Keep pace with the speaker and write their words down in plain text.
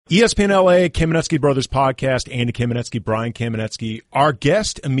ESPN LA, Kamenetsky Brothers podcast, Andy Kamenetsky, Brian Kamenetsky. Our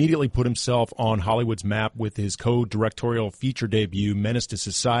guest immediately put himself on Hollywood's map with his co-directorial feature debut, Menace II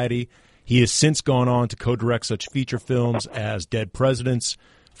Society. He has since gone on to co-direct such feature films as Dead Presidents,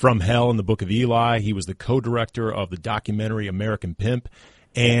 From Hell, and The Book of Eli. He was the co-director of the documentary American Pimp.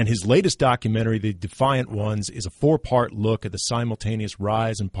 And his latest documentary, The Defiant Ones, is a 4-part look at the simultaneous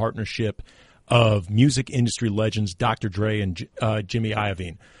rise and partnership of music industry legends Dr. Dre and Jimmy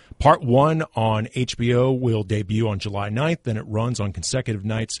Iovine. Part 1 on HBO will debut on July 9th, then it runs on consecutive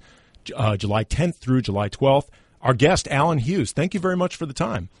nights, July 10th through July 12th. Our guest, Allen Hughes, thank you very much for the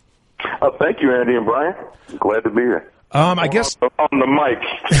time. Thank you, Andy and Brian. Glad to be here. I guess on the mic.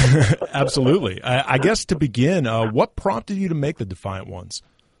 Absolutely. I guess to begin, what prompted you to make The Defiant Ones?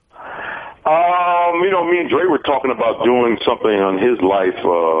 Me and Dre were talking about doing something on his life,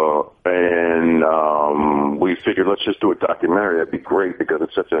 and we figured let's just do a documentary. That'd be great because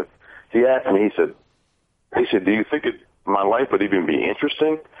it's such a. He asked me. He said, "Do you think my life would even be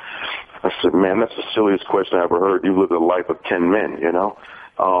interesting?" I said, "Man, that's the silliest question I ever heard. You lived a life of 10 men, you know."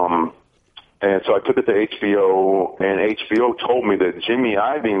 And so I took it to HBO, and HBO told me that Jimmy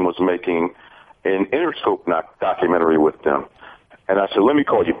Iovine was making an Interscope documentary with them. And I said, let me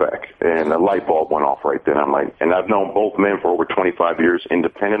call you back. And a light bulb went off right then. I'm like, and I've known both men for over 25 years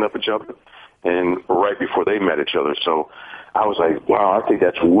independent of each other and right before they met each other. So I was like, wow, I think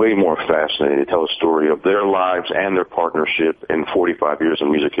that's way more fascinating to tell a story of their lives and their partnership in 45 years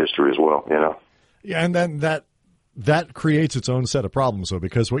in music history as well, you know? Yeah, and then that creates its own set of problems, though,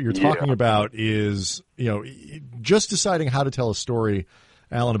 because what you're talking about is, just deciding how to tell a story,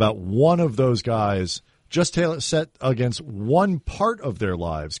 Alan, about one of those guys just set against one part of their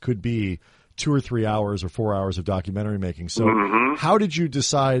lives could be 2 or 3 hours or 4 hours of documentary making. So how did you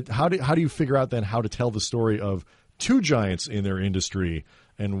decide, how do you figure out then how to tell the story of two giants in their industry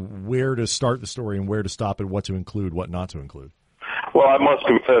and where to start the story and where to stop it, what to include, what not to include? Well, I must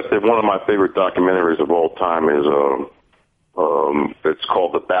confess that one of my favorite documentaries of all time is it's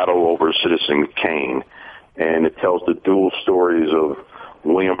called The Battle Over Citizen Kane, and it tells the dual stories of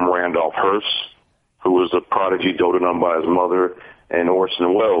William Randolph Hearst, who was a prodigy doted on by his mother, and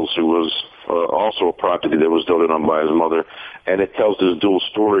Orson Welles, who was also a prodigy that was doted on by his mother. And it tells this dual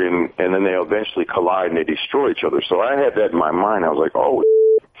story, and then they eventually collide and they destroy each other. So I had that in my mind. I was like, oh,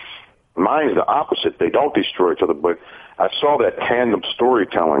 mine's the opposite. They don't destroy each other, but I saw that tandem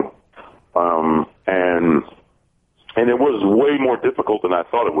storytelling, and it was way more difficult than I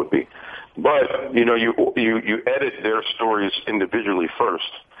thought it would be. But, you edit their stories individually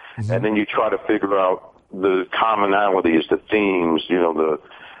first. And then you try to figure out the commonalities, the themes, the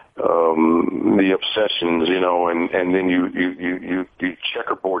obsessions, and then you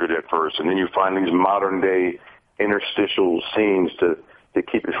checkerboard it at first, and then you find these modern day interstitial scenes to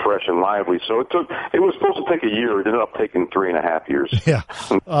keep it fresh and lively. So it was supposed to take a year. It ended up taking 3.5 years. Yeah.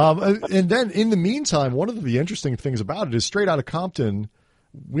 And then in the meantime, one of the interesting things about it is Straight Outta Compton,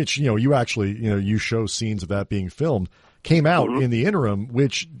 which, you actually, you show scenes of that being filmed, came out in the interim,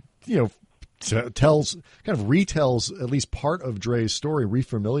 which, retells at least part of Dre's story,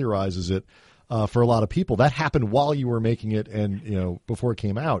 refamiliarizes it for a lot of people. That happened while you were making it and, before it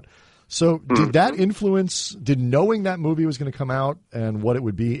came out. So did that did knowing that movie was going to come out and what it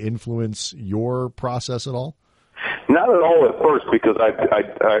would be influence your process at all? Not at all at first, because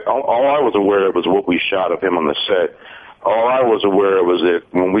all I was aware of was what we shot of him on the set. All I was aware of was that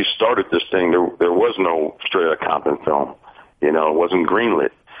when we started this thing, there was no Straight Outta Compton film. It wasn't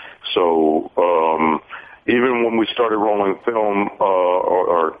greenlit. So even when we started rolling film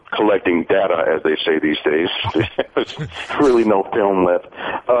or collecting data, as they say these days, there's really no film left.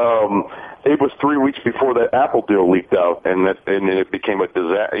 It was 3 weeks before that Apple deal leaked out, and it became a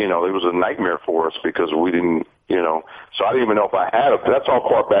disaster. It was a nightmare for us because we didn't, so I didn't even know if I had it. That's how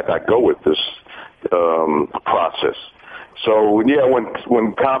far back I go with this process. So yeah, when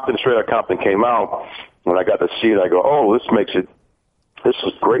Straight Outta Compton came out, when I got to see it, I go, oh, this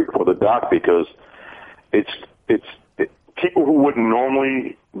is great for the doc because it's people who wouldn't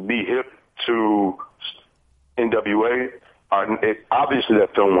normally be hip to NWA obviously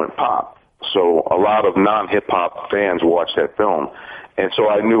that film went pop. So a lot of non-hip hop fans watched that film. And so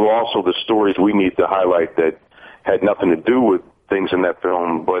I knew also the stories we need to highlight that had nothing to do with things in that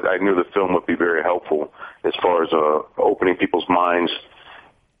film, but I knew the film would be very helpful as far as opening people's minds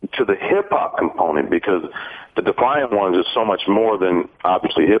to the hip-hop component, because the Defiant Ones is so much more than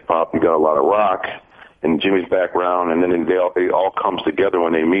obviously hip-hop. You got a lot of rock and Jimmy's background, and then it all comes together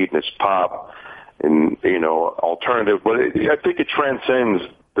when they meet, and it's pop and, alternative. But I think it transcends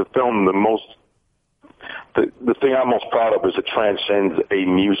the film the most the thing I'm most proud of is it transcends a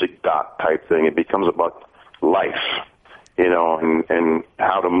music doc type thing. It becomes about life, and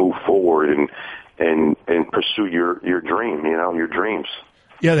how to move forward and pursue your dream, your dreams.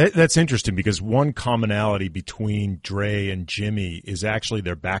 Yeah, that's interesting because one commonality between Dre and Jimmy is actually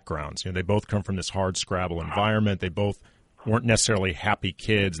their backgrounds. They both come from this hard scrabble environment. They both weren't necessarily happy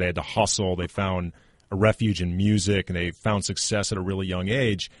kids. They had to hustle. They found a refuge in music, and they found success at a really young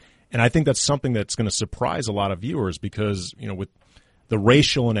age. And I think that's something that's going to surprise a lot of viewers because, with the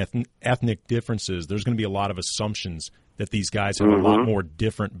racial and ethnic differences, there's going to be a lot of assumptions that these guys have a lot more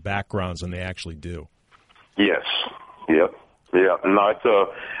different backgrounds than they actually do. Yes. Yep. Yeah. No,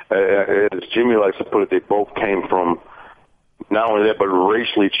 as Jimmy likes to put it, they both came from not only that, but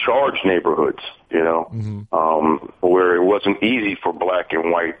racially charged neighborhoods, where it wasn't easy for black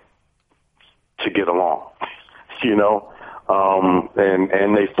and white to get along,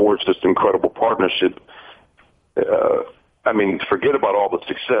 and they forged this incredible partnership. Forget about all the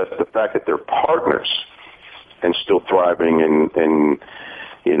success, the fact that they're partners and still thriving and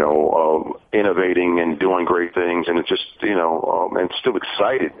innovating and doing great things, and it's just, and still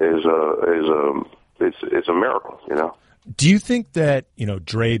excited is a miracle, Do you think that,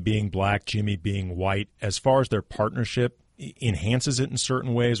 Dre being black, Jimmy being white, as far as their partnership, enhances it in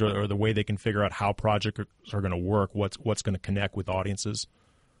certain ways, or the way they can figure out how projects are going to work, what's going to connect with audiences?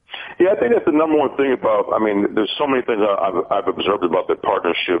 Yeah, I think that's the number one thing about, there's so many things I've observed about their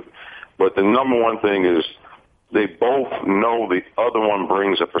partnership, but the number one thing is they both know the other one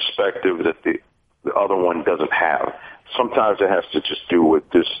brings a perspective that the other one doesn't have. Sometimes it has to just do with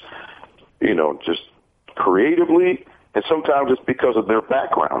this, just creatively, and sometimes it's because of their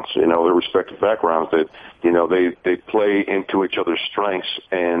backgrounds, their respective backgrounds that, they play into each other's strengths,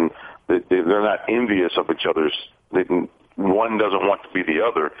 and they're not envious of each other's. One doesn't want to be the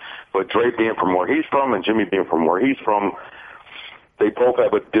other. But Dre being from where he's from and Jimmy being from where he's from, they both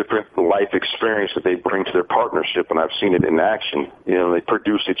have a different life experience that they bring to their partnership, and I've seen it in action. They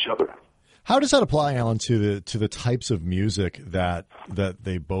produce each other. How does that apply, Allen, to the types of music that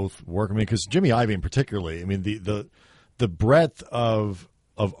they both work? Because Jimmy Iovine particularly, the breadth of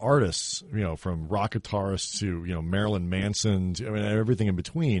artists, from rock guitarists to Marilyn Manson, to, everything in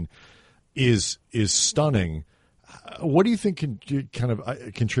between, is stunning. What do you think kind of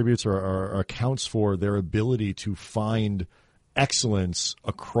contributes or accounts for their ability to find excellence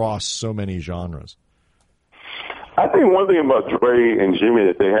across so many genres? I think one thing about Dre and Jimmy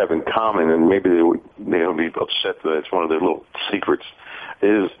that they have in common, and maybe they'll be upset that it's one of their little secrets,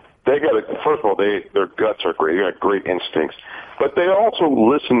 is they first of all, their guts are great. They got great instincts. But they also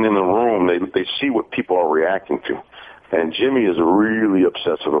listen in the room. They see what people are reacting to. And Jimmy is really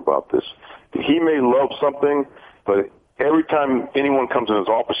obsessive about this. He may love something, but every time anyone comes in his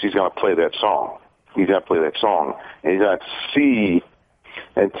office, he's going to play that song. He's going to play that song. And he's going to see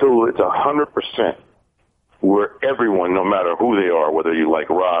until it's 100% where everyone, no matter who they are, whether you like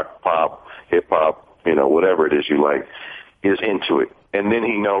rock, pop, hip-hop, whatever it is you like, is into it. And then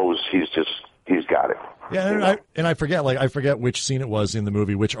he knows he's got it. Yeah, and I forget which scene it was in the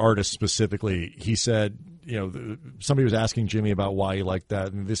movie, which artist specifically. He said, somebody was asking Jimmy about why he liked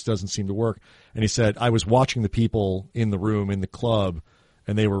that, and this doesn't seem to work. And he said, I was watching the people in the room, in the club,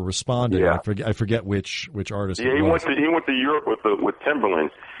 and they were responding. Yeah. I forget which artist. Yeah, he went to Europe with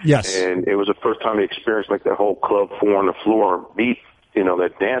Timberland. Yes, and it was the first time he experienced like that whole club 4 on the floor beat,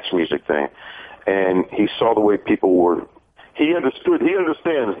 that dance music thing. And he saw the way people were. He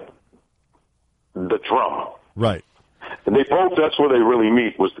understands the drum. Right. And they both, that's where they really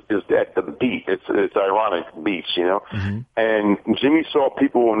meet, is at the beat. It's ironic beats, Mm-hmm. And Jimmy saw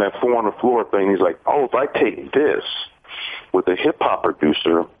people on that 4 on the floor thing. He's like, oh, if I take this with a hip hop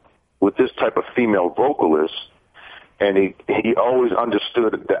producer, with this type of female vocalist, and he always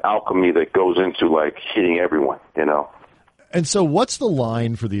understood the alchemy that goes into like hitting everyone, And so what's the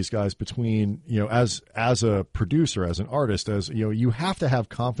line for these guys between, as a producer, as an artist, you have to have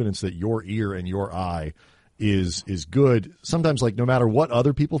confidence that your ear and your eye is good, sometimes like no matter what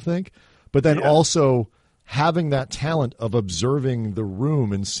other people think, but then also having that talent of observing the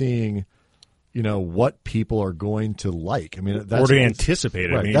room and seeing, what people are going to like. That's, or to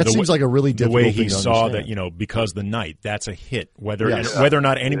anticipate it. Right. That seems like a really difficult thing to understand. The way he saw that, because the night, that's a hit. Whether or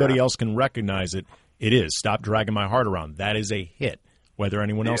not anybody else can recognize it, it is. Stop Dragging My Heart Around. That is a hit, whether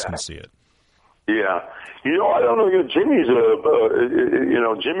anyone else can see it. Yeah. I don't know. Jimmy's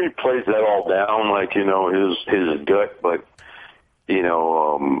Jimmy plays that all down like, his gut, but,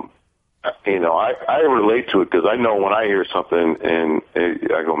 I relate to it because I know when I hear something and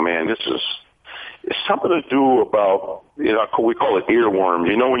I go, man, this is, it's something to do about, we call it earworms.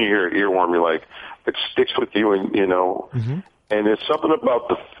 You know, when you hear an earworm, you're like, it sticks with you, and and it's something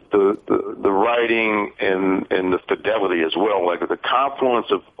about the writing and the fidelity as well. Like the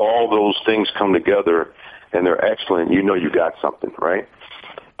confluence of all those things come together, and they're excellent. You know, you got something, right?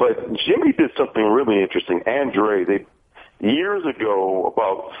 But Jimmy did something really interesting. And Dre, years ago,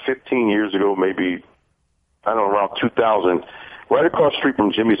 about 15 years ago, maybe, I don't know, around 2000, right across the street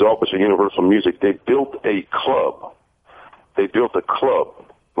from Jimmy's office at Universal Music, they built a club. They built a club,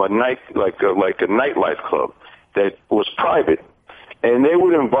 like a nightlife club that was private, and they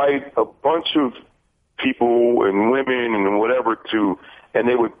would invite a bunch of people and women and whatever and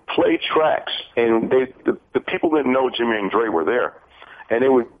they would play tracks, and the people didn't know Jimmy and Dre were there, and they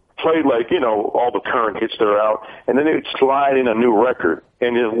would play all the current hits that are out, and then they would slide in a new record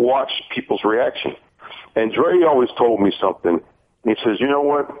and then watch people's reaction. And Dre always told me something. He says, you know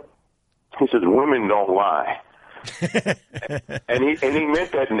what? He says, women don't lie. and he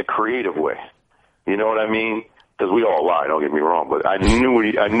meant that in a creative way. You know what I mean? Because we all lie, don't get me wrong, but I know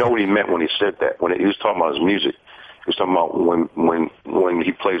what he meant when he said that. When he was talking about his music, he was talking about when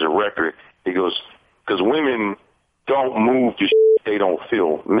he plays a record, he goes, because women don't move to they don't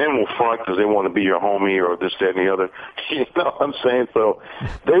feel. Men will front because they want to be your homie or this, that, and the other. You know what I'm saying? So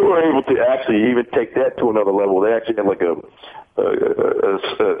they were able to actually even take that to another level. They actually had like a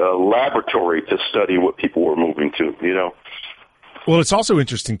laboratory to study what people were moving to, Well, it's also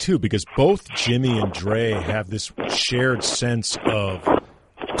interesting, too, because both Jimmy and Dre have this shared sense of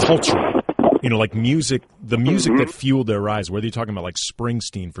culture. Like music, the music that fueled their rise, whether you're talking about like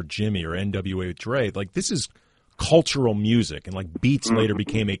Springsteen for Jimmy or NWA with Dre, like this is cultural music, and like Beats later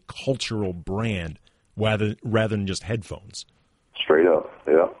became a cultural brand rather than just headphones. Straight up,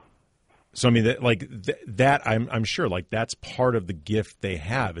 yeah. So I mean, that I'm sure like that's part of the gift they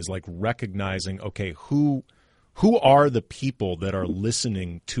have is like recognizing, okay, who are the people that are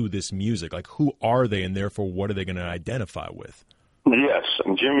listening to this music? Like who are they, and therefore what are they going to identify with? Yes,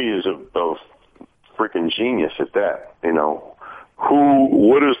 and Jimmy is a freaking genius at that.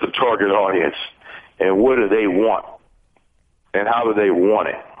 What is the target audience? And what do they want? And how do they want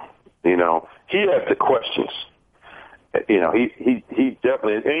it? He has the questions. He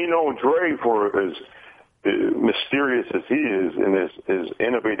definitely, and Dre, for as mysterious as he is and as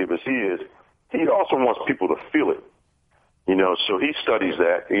innovative as he is, he also wants people to feel it. So he studies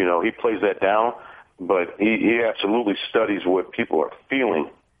that. He plays that down, but he absolutely studies what people are feeling.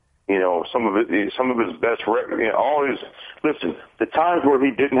 Some of his best records, listen, the times where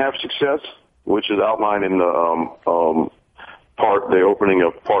he didn't have success, which is outlined in the opening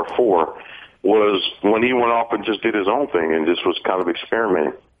of part 4, was when he went off and just did his own thing and just was kind of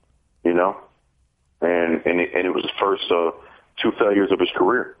experimenting, and it was the first 2 failures of his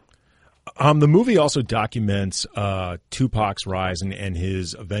career. The movie also documents Tupac's rise and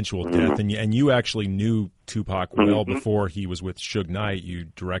his eventual death, and you actually knew Tupac well before he was with Suge Knight. You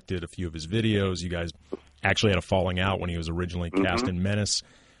directed a few of his videos. You guys actually had a falling out when he was originally cast in Menace.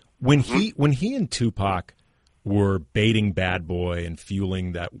 When he and Tupac were baiting Bad Boy and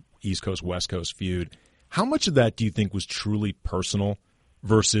fueling that East Coast West Coast feud, how much of that do you think was truly personal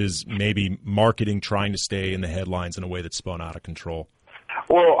versus maybe marketing trying to stay in the headlines in a way that spun out of control?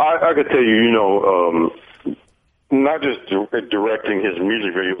 Well, I could tell you, not just directing his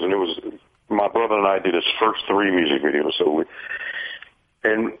music videos, and it was my brother and I did his first 3 music videos.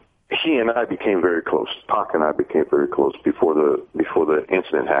 And he and I became very close. Pac and I became very close before the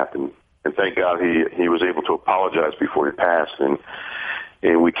incident happened. And thank God he was able to apologize before he passed, and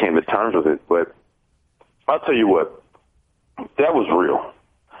we came to terms with it. But I'll tell you what, that was real.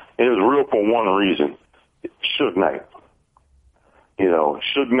 And it was real for one reason: Suge Knight.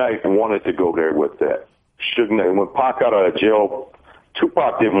 Suge Knight wanted to go there with that. Suge Knight, when Pac got out of jail,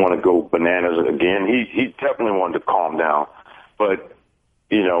 Tupac didn't want to go bananas again. He definitely wanted to calm down. But,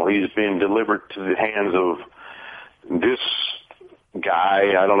 he's been delivered to the hands of this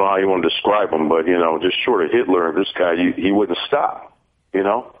guy. I don't know how you want to describe him, but, just short of Hitler, this guy, he wouldn't stop,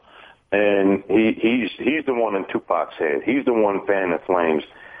 And he's the one in Tupac's head. He's the one fanning the flames.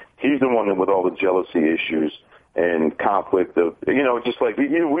 He's the one with all the jealousy issues and conflict of, just like,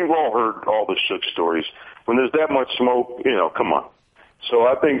 we've all heard all the Suge stories. When there's that much smoke, come on. So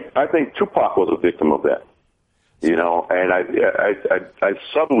I think Tupac was a victim of that, and I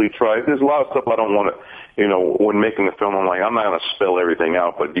subtly tried. There's a lot of stuff I don't want to, when making the film, I'm not going to spell everything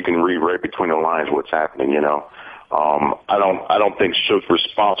out, but you can read right between the lines what's happening, I don't think Suge's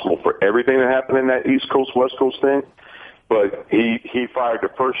responsible for everything that happened in that East Coast, West Coast thing. But he fired the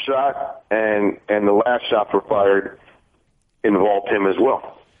first shot, and the last shots were fired involved him as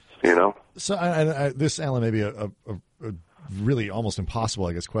well, So this, Alan, may be a really almost impossible,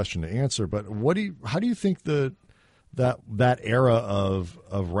 I guess, question to answer. But how do you think that era of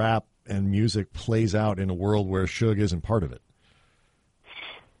rap and music plays out in a world where Suge isn't part of it?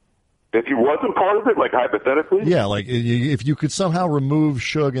 If he wasn't part of it, like hypothetically? Yeah, like if you could somehow remove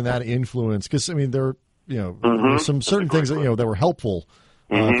Suge and that influence, because I mean there there's some certain things that that were helpful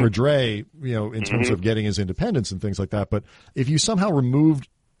for Dre, in terms of getting his independence and things like that. But if you somehow removed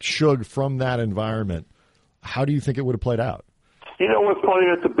Suge from that environment, how do you think it would have played out? You know what's funny?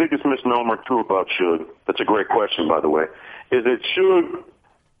 That's the biggest misnomer too about Suge. That's a great question, by the way. Is that Suge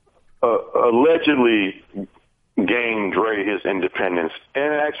allegedly gained Dre his independence. In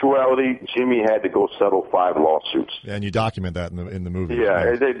actuality, Jimmy had to go settle 5 lawsuits. Yeah, and you document that in the movie.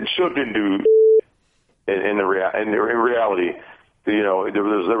 Yeah, Suge didn't do. In reality, there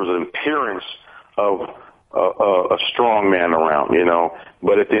was an appearance of a strong man around,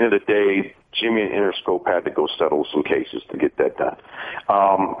 But at the end of the day, Jimmy and Interscope had to go settle some cases to get that done.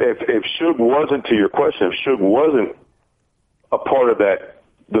 If Suge wasn't, to your question, if Suge wasn't a part of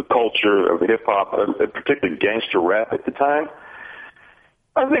the culture of hip hop, particularly gangster rap at the time,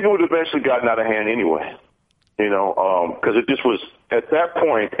 I think it would have eventually gotten out of hand anyway. Because it just was, at that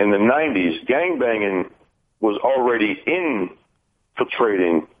point in the 90s, gangbanging was already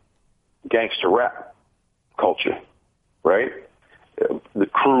infiltrating gangster rap culture, right? The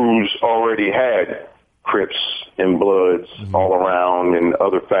crews already had Crips and Bloods all around and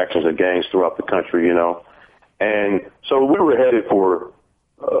other factions of gangs throughout the country, And so we were headed for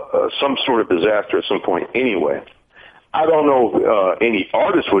some sort of disaster at some point anyway. I don't know if any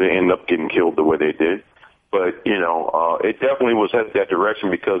artists would end up getting killed the way they did, but, it definitely was headed that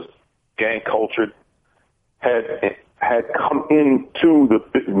direction because gang culture had come into the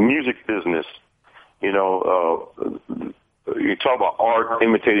music business. You talk about art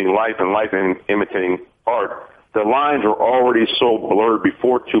imitating life and life imitating art. The lines were already so blurred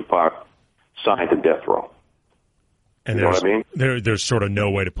before Tupac signed to Death Row. And you know what I mean? There's sort of no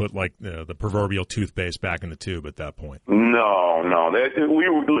way to put the proverbial toothpaste back in the tube at that point. No.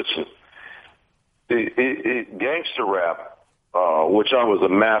 Listen. Gangster rap, which I was a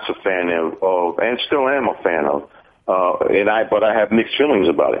massive fan of, and still am a fan of, but I have mixed feelings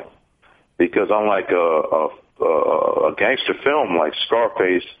about it because unlike a gangster film like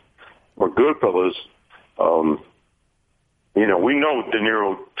Scarface or Goodfellas, we know De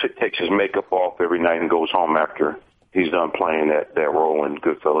Niro takes his makeup off every night and goes home after he's done playing that role in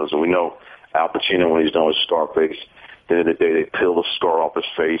Goodfellas. And we know Al Pacino, when he's done with Scarface, at the end of the day, they peel the scar off his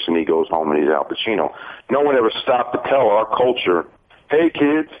face and he goes home and he's Al Pacino. No one ever stopped to tell our culture, hey,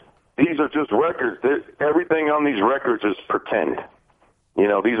 kids, these are just records. Everything on these records is pretend.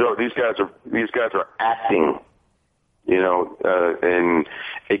 These guys are acting, and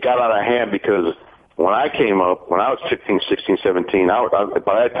it got out of hand because when I came up, when I was 15, 16, 17, by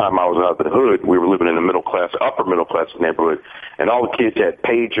that time I was out of the hood. We were living in a upper middle class neighborhood, and all the kids had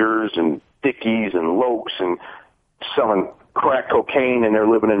pagers and Dickies and Lokes and selling crack cocaine, and they're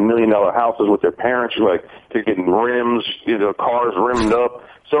living in $1 million houses with their parents. They're getting rims, cars rimmed up.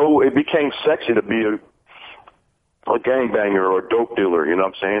 So it became sexy to be a gangbanger or a dope dealer. You know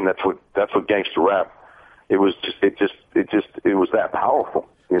what I'm saying? That's what gangster rap. It was that powerful.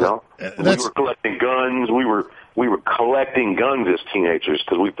 We were collecting guns. We were collecting guns as teenagers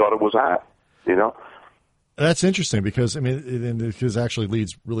because we thought it was hot. That's interesting because this actually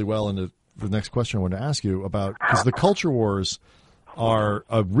leads really well into the next question I want to ask you about, because the culture wars are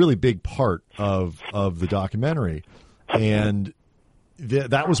a really big part of the documentary, and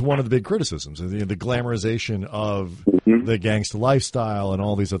that was one of the big criticisms, the glamorization of the gangsta lifestyle and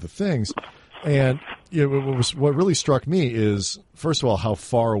all these other things. And what really struck me is, first of all, how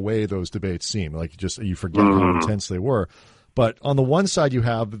far away those debates seem. You forget how intense they were. But on the one side, you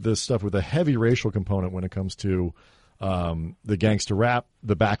have this stuff with a heavy racial component when it comes to the gangster rap,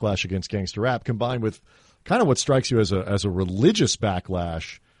 the backlash against gangster rap, combined with kind of what strikes you as a religious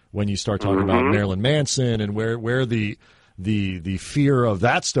backlash when you start talking about Marilyn Manson and where the fear of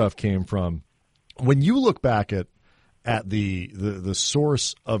that stuff came from. When you look back at the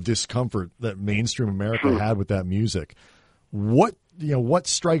source of discomfort that mainstream America had with that music, what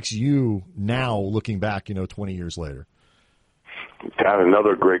strikes you now looking back 20 years later? God,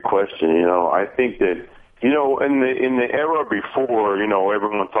 another great question. I think that in the era before,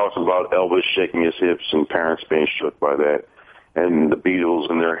 everyone talks about Elvis shaking his hips and parents being shook by that, and the Beatles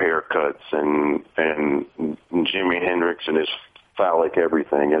and their haircuts, and Jimi Hendrix and his phallic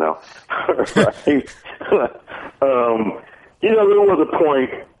everything, right? There was a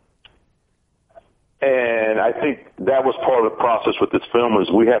point And I think that was part of the process with this film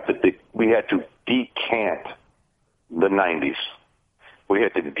is we had to decant the 90s. We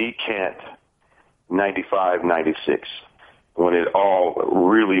had to decant 95, 96 when it all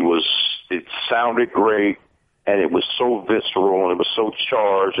really was, it sounded great and it was so visceral and it was so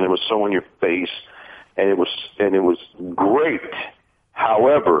charged and it was so in your face and it was great.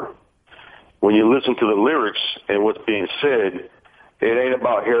 However, when you listen to the lyrics and what's being said, it ain't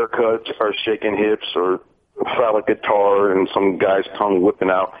about haircuts or shaking hips or phallic guitar and some guy's tongue whipping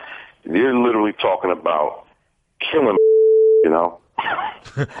out. You're literally talking about killing, you know.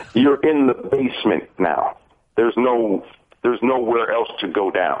 You're in the basement now. There's nowhere else to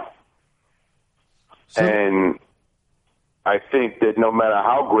go down. And I think that no matter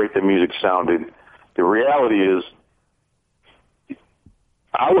how great the music sounded, the reality is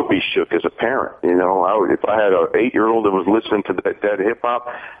I would be shook as a parent. You know, if I had an 8-year-old that was listening to that hip hop,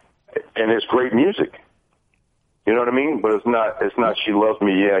 and it's great music. You know what I mean? But it's not she loves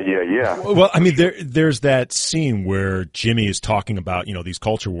me, yeah. Well, I mean, there's that scene where Jimmy is talking about, you know, these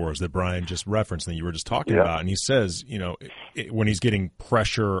culture wars that Brian just referenced and that you were just talking about. And he says, you know, when he's getting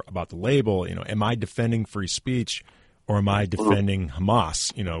pressure about the label, you know, am I defending free speech or am I defending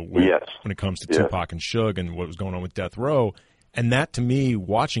Hamas, you know, when it comes to Tupac and Suge and what was going on with Death Row? And that, to me,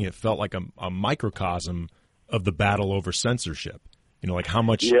 watching it felt like a microcosm of the battle over censorship. You know, like how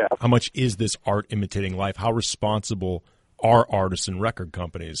much is this art imitating life? How responsible are artists and record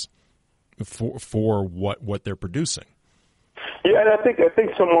companies for what they're producing? Yeah, and I think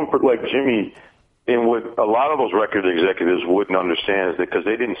someone like Jimmy, and what a lot of those record executives wouldn't understand is that because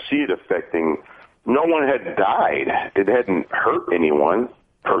they didn't see it affecting. No one had died. It hadn't hurt anyone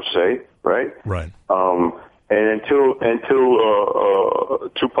per se, right? Right. And until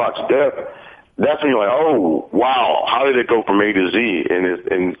Tupac's death, that's when you're like, oh, wow, how did it go from A to Z?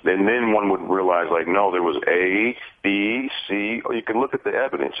 And then one would realize, like, no, there was A, B, C. You can look at the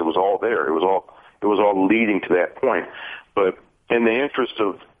evidence. It was all there. It was all leading to that point. But in the interest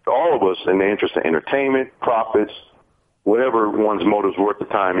of all of us, in the interest of entertainment, profits, whatever one's motives were at the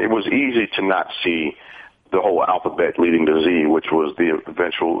time, it was easy to not see the whole alphabet leading to Z, which was the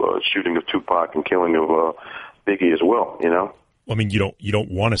eventual shooting of Tupac and killing of Biggie as well, you know? Well, I mean, you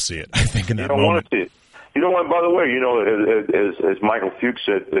don't want to see it, I think, in that moment. You don't want to see it. You don't want, by the way, you know, as Michael Fuchs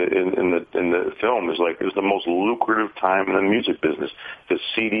said in the film, is like, it was the most lucrative time in the music business. The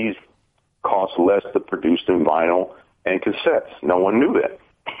CDs cost less to produce than vinyl and cassettes. No one knew that.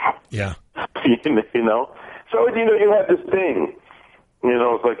 Yeah. You know? So, you know, you had this thing. You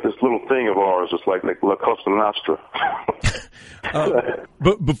know, it's like this little thing of ours. It's like La Cosa Nostra.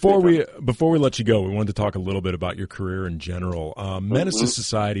 But before we let you go, we wanted to talk a little bit about your career in general. Menace II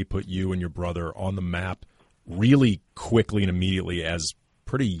Society put you and your brother on the map really quickly and immediately as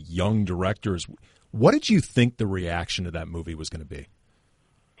pretty young directors. What did you think the reaction to that movie was going to be?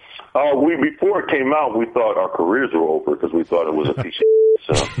 Before it came out, we thought our careers were over because we thought it was a piece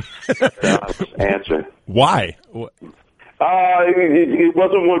of shit. So that's the answer. Why? It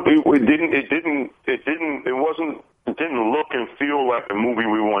wasn't what it didn't look and feel like the movie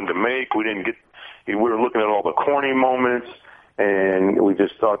we wanted to make. We were looking at all the corny moments, and we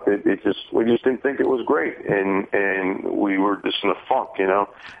just thought that we just didn't think it was great, and we were just in a funk, you know.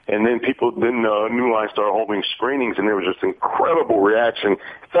 And then New Line started holding screenings, and there was just incredible reaction. In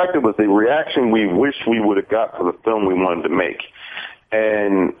fact, it was the reaction we wish we would have got for the film we wanted to make,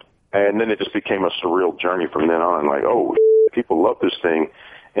 and then it just became a surreal journey from then on. Like, oh, people love this thing,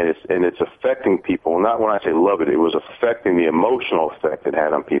 and it's affecting people. Not when I say love it, it was affecting the emotional effect it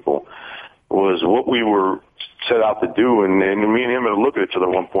had on people. Was what we were set out to do, and me and him had to look at each other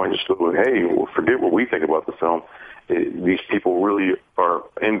at one point and just go, hey, forget what we think about the film. These people really are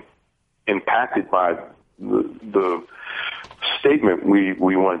impacted by the statement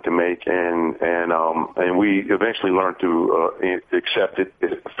we wanted to make, and we eventually learned to accept it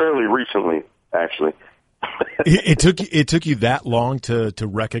fairly recently, actually. It took you that long to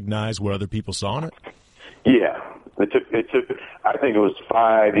recognize what other people saw in it? Yeah. It took. I think it was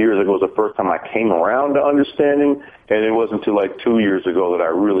 5 years ago was the first time I came around to understanding, and it wasn't until like 2 years ago that I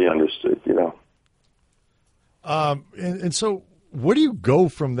really understood, you know. And so where do you go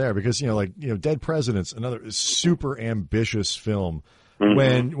from there? Because, Dead Presidents, another super ambitious film.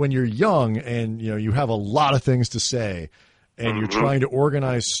 Mm-hmm. When you're young and, you have a lot of things to say and you're trying to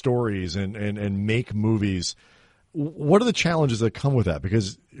organize stories and make movies, what are the challenges that come with that?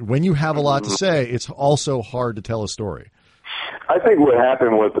 Because when you have a lot to say, it's also hard to tell a story. I think what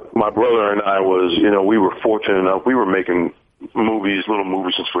happened with my brother and I was, we were fortunate enough. We were making little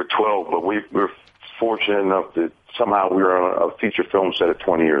movies since we were 12, but we were fortunate enough that somehow we were on a feature film set at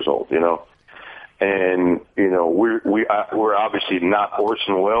 20 years old, And, you know, we're obviously not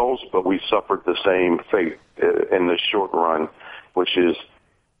Orson Welles, but we suffered the same fate in the short run, which is,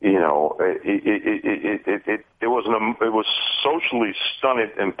 you know, it was socially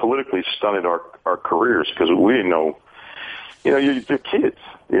stunted and politically stunted our careers, because we didn't know, you know, you're kids,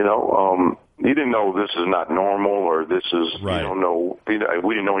 you know, you didn't know this is not normal, or this is, right. You don't know, we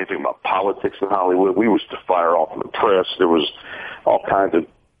didn't know anything about politics in Hollywood. We was to fire off in the press. There was all kinds of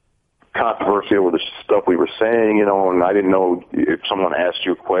controversy over the stuff we were saying, you know, and I didn't know if someone asked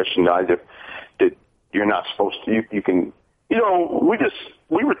you a question, you're not supposed to, you can, you know,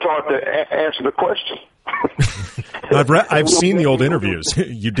 we were taught to answer the question. I've seen the old interviews.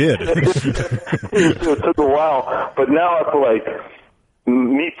 You did. It took a while, but now I feel like,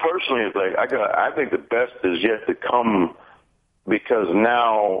 me personally, it's like I think the best is yet to come, because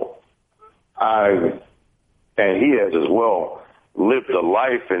now and he has as well, lived a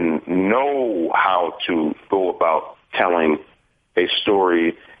life and know how to go about telling a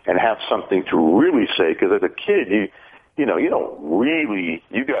story and have something to really say. Because as a kid, you know, you don't really,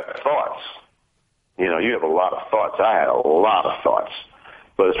 you got thoughts. You know, you have a lot of thoughts. I had a lot of thoughts.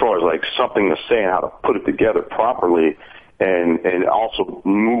 But as far as like something to say and how to put it together properly, and also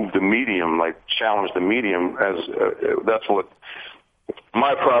move the medium, like challenge the medium, that's what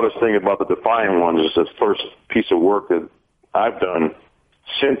my proudest thing about the Defiant Ones is. The first piece of work that I've done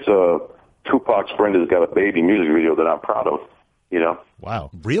since Tupac's Brenda's Got a Baby music video that I'm proud of, you know.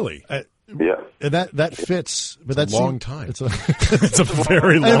 Wow. Really? Yeah. That fits, but that's a long time. It's a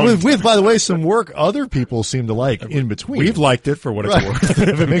very long time. With, by the way, some work other people seem to like in between. We've liked it for what it's worth.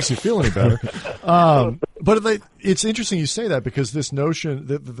 If it makes you feel any better. But it's interesting you say that, because this notion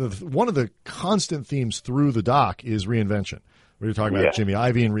that one of the constant themes through the doc is reinvention. We were talking about Jimmy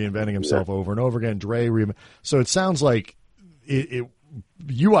Iovine reinventing himself over and over again, Dre so it sounds like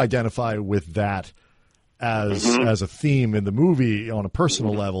you identify with that as a theme in the movie on a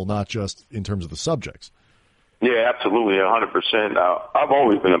personal level, not just in terms of the subjects. Yeah, absolutely, 100%. I've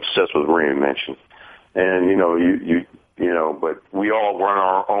always been obsessed with reinvention, and you know, you know, but we all run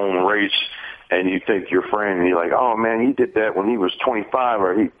our own race, and you think your friend, and you're like, oh man, he did that when he was 25,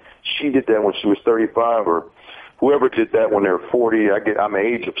 or she did that when she was 35, or whoever did that when they were 40. I'm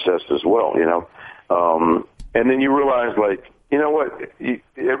age obsessed as well, you know, and then you realize, like, you know what,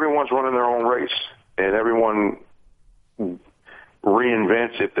 everyone's running their own race. And everyone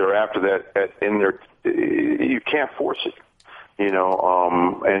reinvents if they're after that in their. You can't force it, you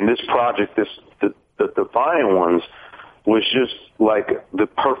know. And this project, the Defiant Ones, was just like the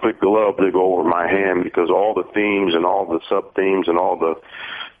perfect glove to go over my hand, because all the themes and all the sub themes and all the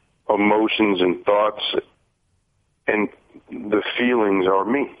emotions and thoughts and the feelings are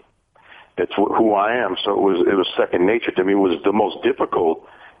me. It's who I am. So it was second nature to me. It was the most difficult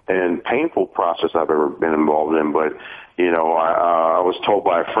and painful process I've ever been involved in. But, you know, I was told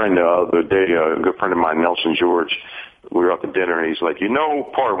by a friend the other day, a good friend of mine, Nelson George, we were out to dinner, and he's like, you know,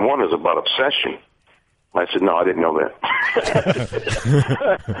 part one is about obsession. I said, no, I didn't know that.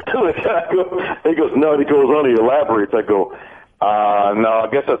 He goes, no, he goes on, he elaborates. I go, no, I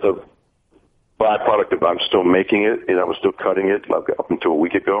guess that's a byproduct of I'm still making it, and I was still cutting it like up until a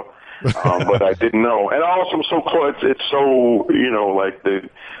week ago. But I didn't know. And also, I'm so close. It's so, you know, like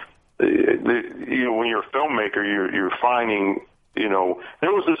you know, when you're a filmmaker, you're finding, you know,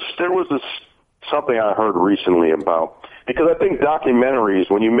 there was this something I heard recently about, because I think documentaries,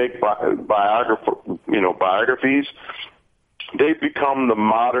 when you make biographies, they've become the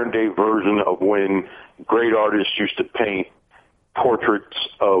modern day version of when great artists used to paint portraits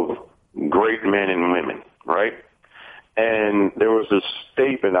of great men and women, right? And there was this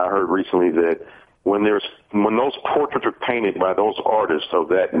statement I heard recently that when those portraits are painted by those artists of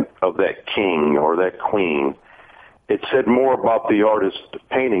that king or that queen, it said more about the artist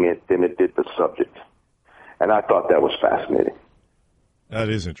painting it than it did the subject. And I thought that was fascinating. That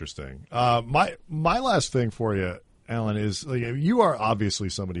is interesting. My last thing for you, Alan, is like, you are obviously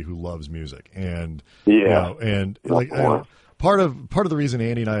somebody who loves music, and you know, and like. Part of the reason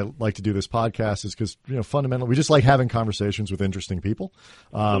Andy and I like to do this podcast is because, you know, fundamentally we just like having conversations with interesting people,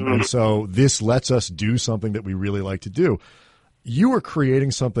 and so this lets us do something that we really like to do. You are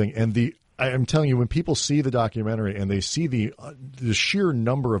creating something, and I'm telling you, when people see the documentary and they see the sheer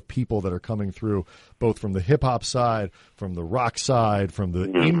number of people that are coming through, both from the hip hop side, from the rock side, from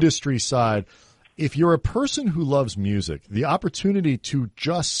the industry side. If you're a person who loves music, the opportunity to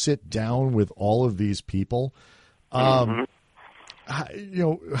just sit down with all of these people. You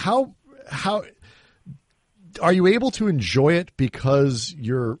know, how are you able to enjoy it because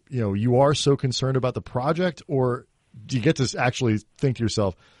you are so concerned about the project, or do you get to actually think to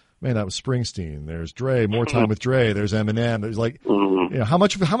yourself, man, that was Springsteen. There's Dre, more time with Dre. There's Eminem. There's like, how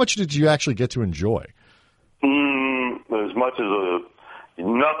much did you actually get to enjoy? As much as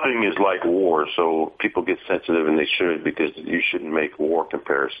nothing is like war, so people get sensitive, and they should, because you shouldn't make war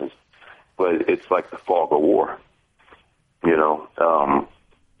comparisons. But it's like the fog of war. You're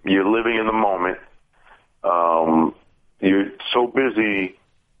living in the moment. You're so busy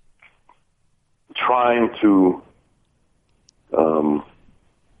trying to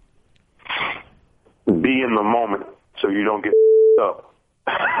be in the moment so you don't get up.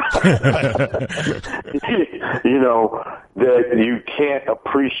 That you can't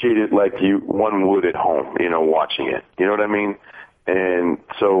appreciate it like one would at home, watching it. You know what I mean? And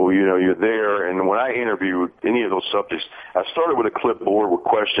so, you're there, and when I interviewed any of those subjects, I started with a clipboard with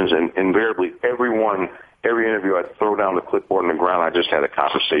questions, and invariably every interview I'd throw down the clipboard on the ground. I just had a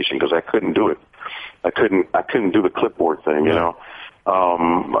conversation because I couldn't do it. I couldn't do the clipboard thing,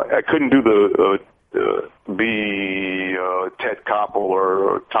 I couldn't do be Ted Koppel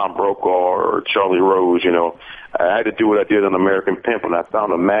or Tom Brokaw or Charlie Rose, I had to do what I did on American Pimp, and I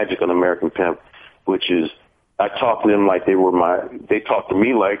found the magic on American Pimp, which is I talked to them like they talked to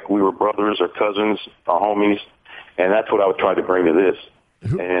me like we were brothers or cousins or homies, and that's what I would try to bring to this.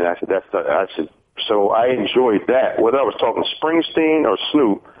 And I said, so I enjoyed that. Whether I was talking Springsteen or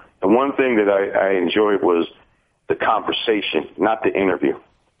Snoop, the one thing that I enjoyed was the conversation, not the interview.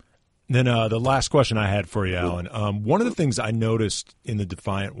 Then the last question I had for you, Alan, one of the things I noticed in the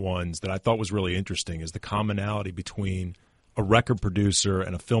Defiant Ones that I thought was really interesting is the commonality between a record producer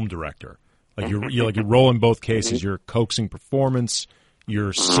and a film director. Like you roll in both cases. You're coaxing performance.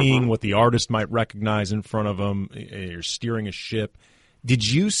 You're seeing what the artist might recognize in front of them. You're steering a ship. Did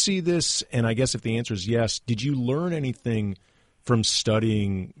you see this? And I guess if the answer is yes, did you learn anything from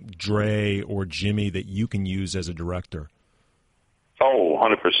studying Dre or Jimmy that you can use as a director? Oh,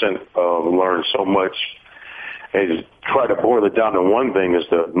 100%. Learned so much. And try to boil it down to one thing is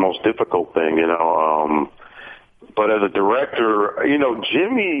the most difficult thing, But as a director,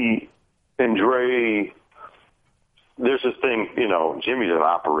 Jimmy and Dre, there's this thing, Jimmy's an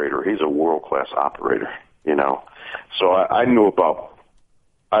operator. He's a world-class operator, So I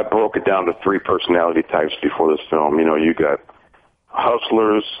broke it down to 3 personality types before this film. You got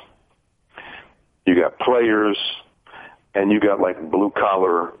hustlers, you got players, and you got like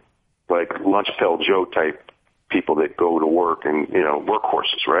blue-collar, like lunch pail Joe type people that go to work and,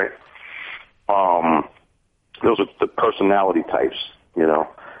 workhorses, right? Those are the personality types,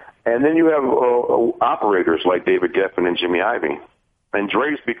 And then you have operators like David Geffen and Jimmy Iovine. And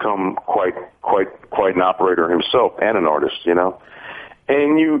Dre's become quite an operator himself and an artist, And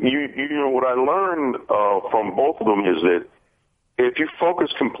what I learned from both of them is that if you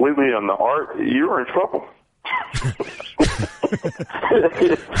focus completely on the art, you're in trouble.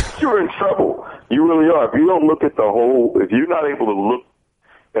 You're in trouble. You really are. If you don't look at if you're not able to look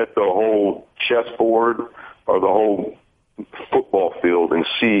at the whole chessboard or the whole football field and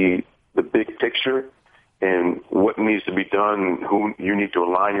see the big picture and what needs to be done, who you need to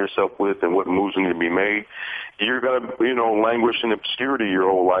align yourself with, and what moves need to be made, you're going to, languish in obscurity your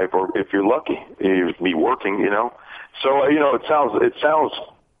whole life, or if you're lucky, you'll be working, So, it sounds,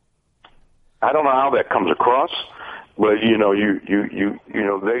 I don't know how that comes across, but, they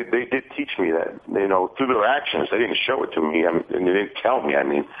did teach me that, through their actions. They didn't show it to me, and they didn't tell me.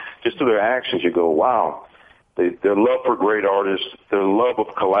 Just through their actions, you go, wow. Their love for great artists, their love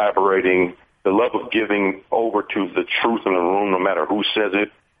of collaborating, the love of giving over to the truth in the room, no matter who says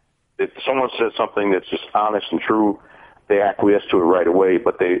it. If someone says something that's just honest and true, they acquiesce to it right away.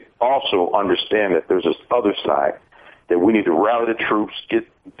 But they also understand that there's this other side, that we need to rally the troops,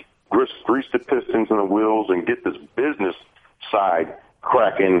 grease the pistons and the wheels, and get this business side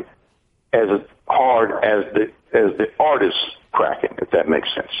cracking as hard as the artists cracking, if that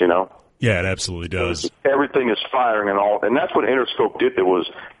makes sense, Yeah, it absolutely does. Everything is firing and that's what Interscope did.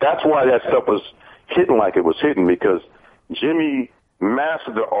 That's why that stuff was hidden like it was hidden, because Jimmy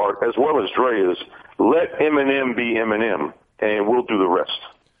mastered the art as well as Dre is. Let Eminem be Eminem, and we'll do the rest.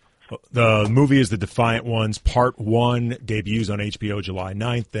 The movie is The Defiant Ones. Part 1 debuts on HBO July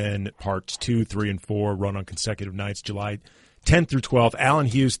 9th, then parts 2, 3, and 4 run on consecutive nights, July 10th through 12th. Allen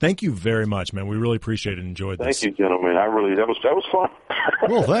Hughes, thank you very much, man. We really appreciate it and enjoyed this. Thank you, gentlemen. That was fun.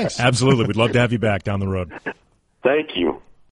 Well, thanks. Absolutely. We'd love to have you back down the road. Thank you.